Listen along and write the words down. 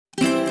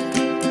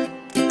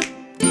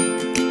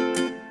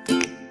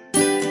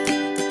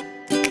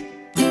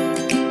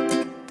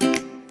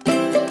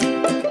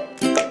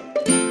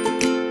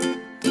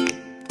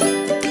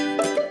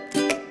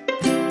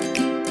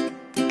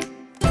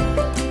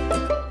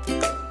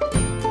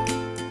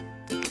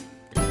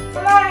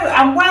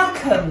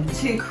Welcome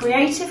to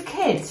Creative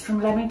Kids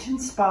from Leamington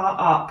Spa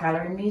Art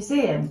Gallery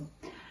Museum.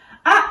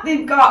 At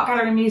the Art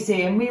Gallery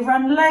Museum we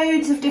run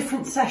loads of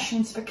different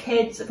sessions for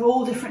kids of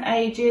all different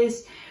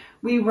ages.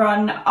 We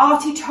run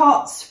arty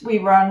tots, we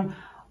run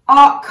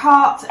art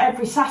carts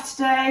every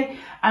Saturday,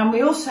 and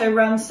we also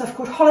run stuff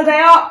called Holiday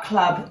Art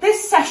Club.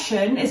 This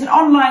session is an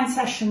online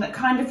session that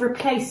kind of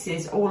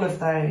replaces all of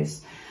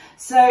those.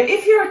 So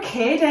if you're a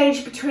kid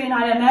aged between,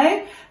 I don't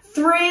know,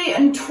 3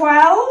 and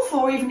 12,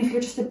 or even if you're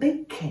just a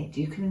big kid,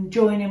 you can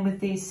join in with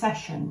these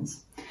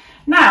sessions.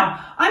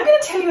 Now, I'm going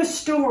to tell you a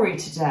story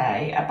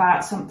today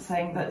about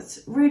something that's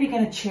really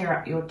going to cheer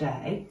up your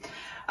day.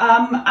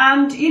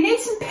 And you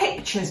need some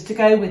pictures to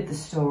go with the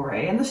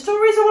story. And the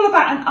story is all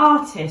about an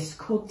artist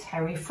called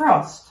Terry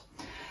Frost.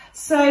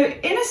 So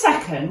in a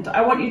second,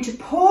 I want you to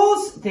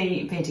pause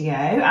the video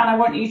and I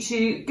want you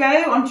to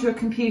go onto a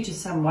computer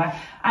somewhere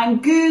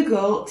and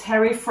Google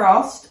Terry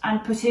Frost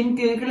and put in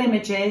Google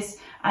Images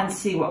and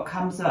see what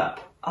comes up.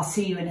 I'll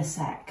see you in a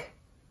sec.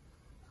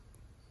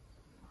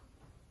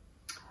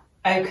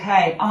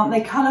 Okay, aren't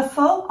they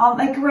colourful? Aren't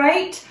they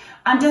great?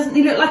 And doesn't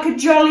he look like a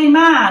jolly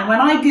man?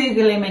 When I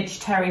Google image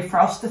Terry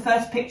Frost, the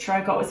first picture I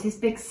got was his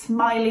big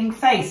smiling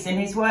face in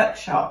his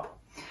workshop.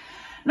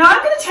 Now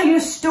I'm going to tell you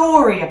a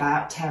story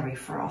about Terry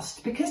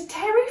Frost because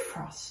Terry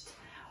Frost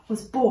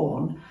was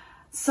born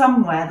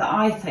somewhere that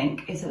I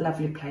think is a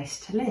lovely place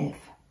to live,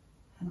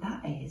 and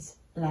that is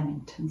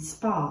Leamington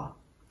Spa.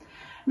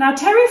 Now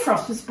Terry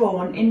Frost was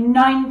born in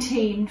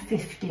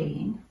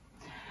 1915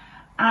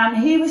 and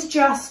he was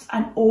just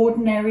an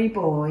ordinary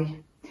boy.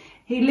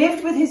 He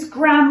lived with his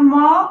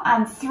grandma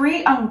and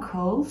 3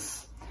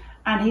 uncles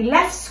and he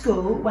left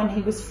school when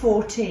he was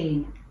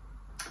 14.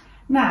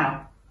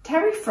 Now,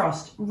 Terry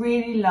Frost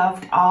really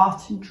loved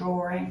art and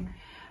drawing,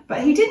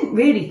 but he didn't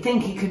really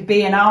think he could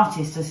be an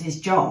artist as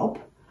his job.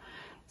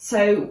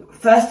 So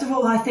first of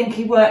all, I think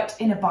he worked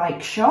in a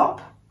bike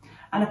shop,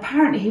 and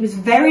apparently he was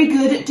very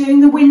good at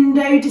doing the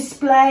window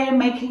display and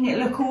making it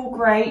look all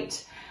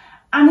great.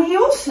 And he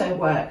also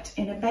worked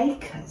in a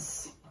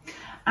baker's.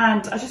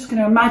 And I'm just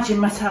going to imagine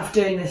myself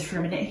doing this for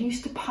a minute. He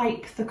used to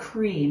pipe the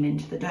cream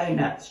into the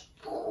donuts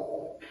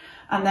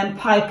and then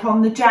pipe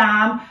on the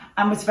jam,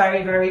 and was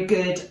very, very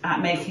good at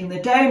making the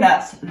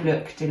donuts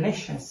look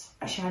delicious.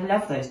 Actually, I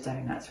love those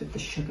donuts with the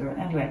sugar.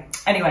 Anyway,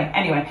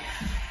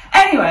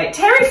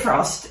 Terry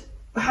Frost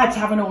had to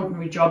have an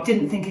ordinary job,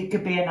 didn't think he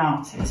could be an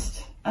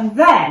artist. And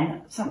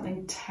then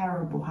something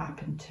terrible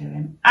happened to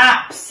him.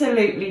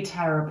 Absolutely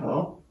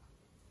terrible.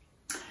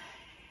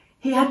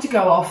 He had to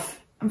go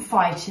off and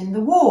fight in the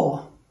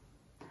war.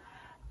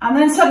 And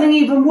then something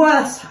even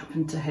worse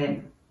happened to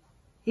him.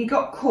 He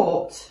got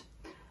caught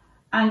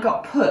and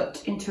got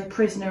put into a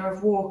prisoner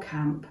of war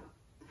camp.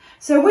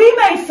 So we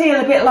may feel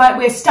a bit like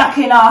we're stuck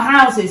in our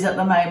houses at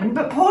the moment,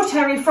 but poor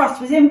Terry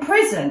Frost was in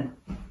prison.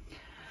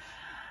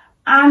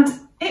 And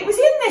it was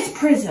in this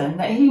prison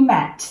that he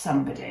met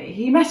somebody.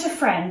 He met a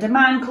friend, a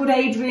man called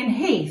Adrian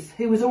Heath,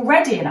 who was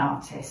already an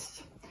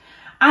artist.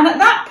 And at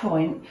that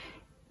point,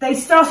 they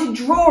started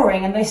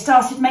drawing and they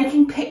started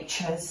making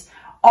pictures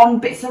on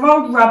bits of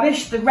old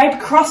rubbish. The Red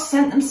Cross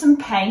sent them some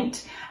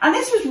paint. And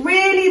this was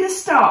really the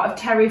start of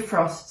Terry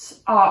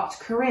Frost's art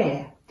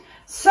career.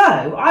 So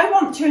I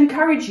want to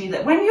encourage you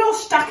that when you're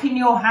stuck in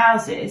your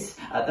houses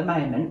at the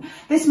moment,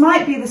 this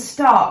might be the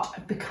start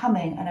of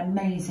becoming an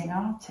amazing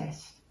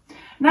artist.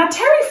 Now,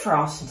 Terry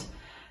Frost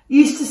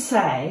used to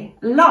say,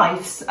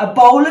 life's a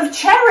bowl of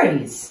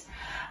cherries.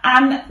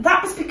 And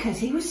that was because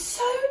he was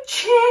so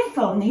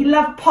cheerful and he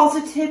loved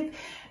positive,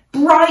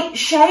 bright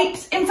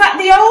shapes. In fact,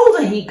 the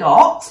older he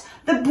got,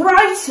 the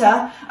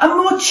brighter and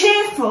more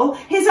cheerful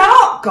his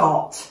art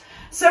got.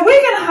 So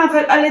we're going to have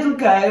a little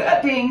go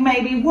at being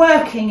maybe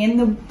working in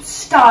the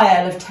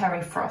style of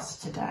Terry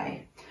Frost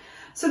today.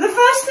 So the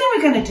first thing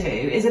we're going to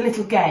do is a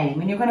little game,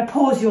 and you're going to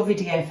pause your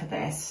video for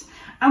this.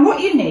 And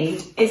what you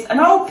need is an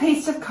old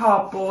piece of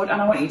cardboard,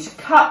 and I want you to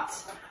cut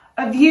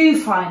a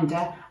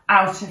viewfinder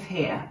out of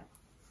here.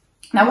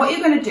 Now what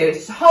you're going to do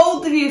is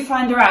hold the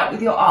viewfinder out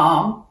with your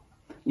arm.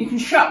 You can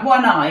shut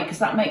one eye because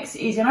that makes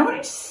it easier. And I want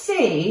you to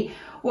see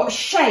what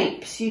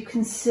shapes you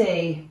can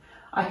see.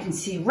 I can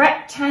see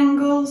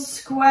rectangles,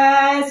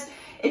 squares.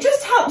 It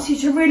just helps you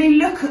to really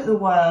look at the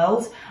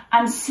world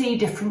and see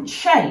different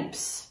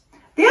shapes.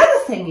 The other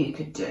thing you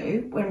could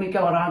do when we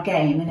go on our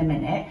game in a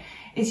minute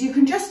is you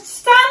can just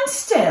stand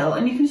still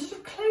and you can sort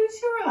of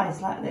close your eyes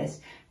like this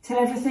till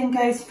everything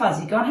goes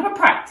fuzzy. Go and have a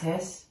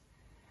practice.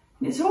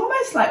 It's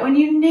almost like when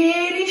you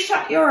nearly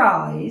shut your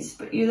eyes,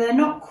 but they're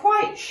not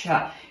quite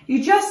shut.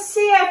 You just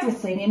see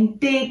everything in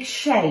big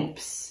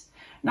shapes.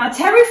 Now,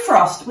 Terry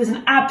Frost was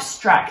an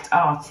abstract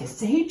artist,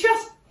 so he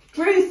just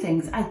drew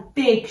things as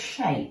big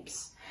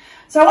shapes.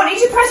 So I want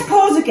you to press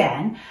pause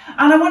again,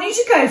 and I want you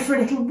to go for a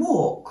little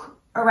walk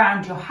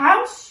around your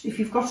house. If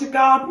you've got a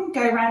garden,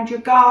 go around your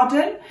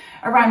garden,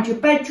 around your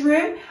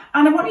bedroom,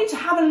 and I want you to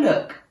have a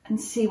look and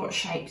see what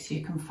shapes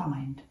you can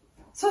find.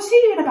 So I'll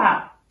see you in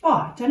about,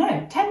 I don't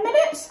know, 10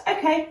 minutes?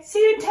 Okay, see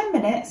you in 10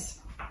 minutes.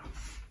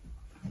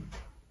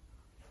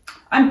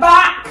 I'm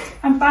back.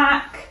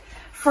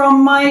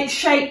 from my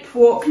shape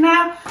walk.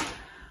 Now,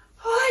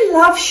 I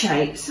love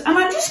shapes, and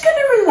I'm just going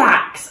to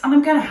relax and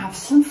I'm going to have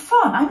some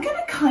fun. I'm going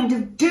to kind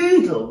of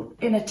doodle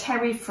in a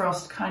Terry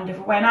Frost kind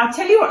of way. And I'll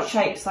tell you what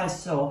shapes I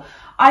saw.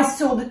 I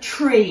saw the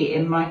tree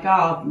in my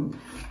garden,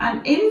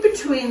 and in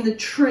between the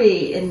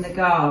tree in the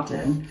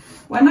garden,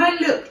 when I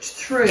looked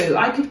through,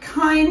 I could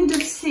kind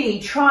of see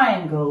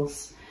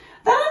triangles.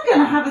 Then I'm going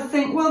to have a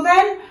think, well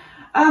then,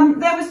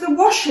 there was the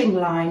washing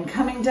line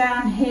coming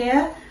down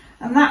here,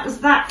 and that was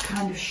that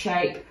kind of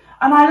shape.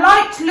 And I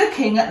liked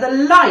looking at the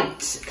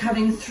light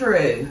coming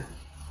through.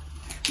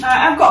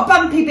 Now, I've got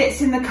bumpy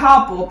bits in the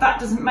cardboard, that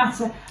doesn't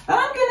matter. Then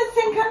I'm going to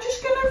think, I'm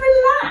just going to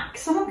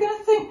relax, and I'm going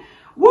to think,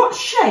 what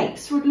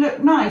shapes would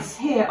look nice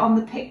here on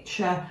the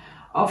picture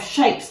of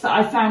shapes that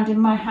I found in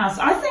my house.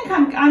 I think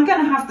I'm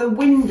going to have the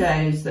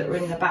windows that were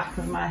in the back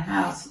of my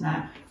house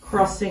now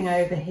crossing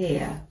over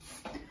here.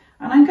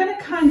 And I'm going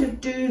to kind of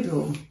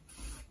doodle.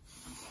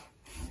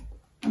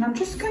 And I'm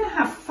just going to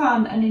have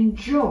fun and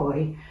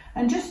enjoy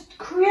and just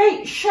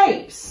create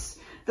shapes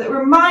that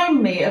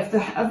remind me of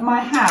my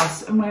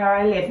house and where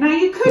I live. Now,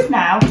 you could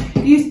now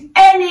use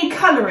any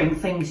colouring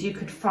things you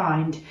could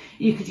find.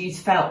 You could use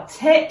felt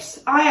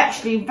tips. I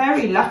actually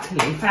very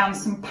luckily found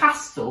some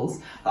pastels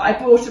that I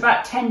bought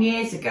about 10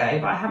 years ago,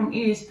 but I haven't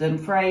used them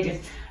for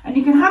ages. And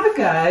you can have a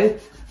go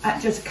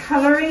at just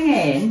colouring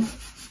in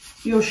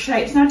your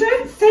shapes. Now,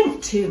 don't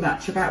think too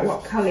much about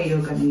what colour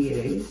you're going to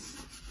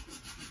use.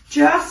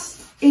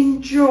 Just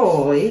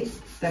enjoy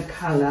the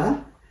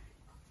colour.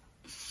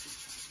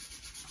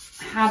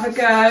 Have a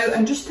go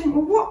and just think,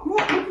 well,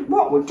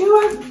 what do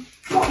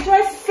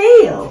I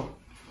feel?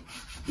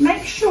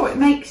 Make sure it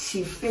makes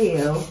you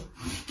feel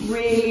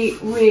really,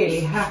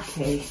 really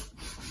happy.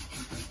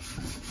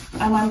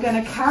 And I'm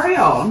going to carry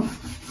on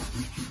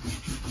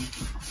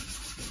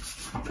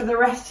for the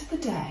rest of the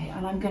day,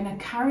 and I'm going to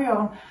carry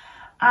on.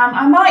 And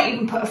I might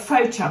even put a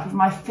photo up of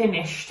my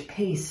finished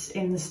piece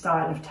in the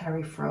style of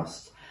Terry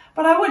Frost.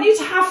 But I want you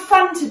to have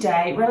fun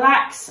today,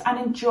 relax and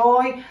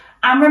enjoy.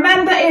 And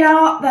remember, in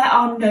art, there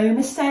are no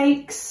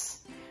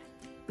mistakes.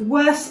 The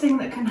worst thing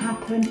that can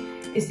happen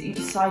is that you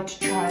decide to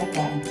try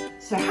again.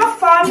 So have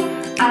fun,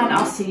 and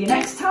I'll see you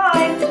next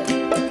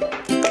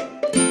time.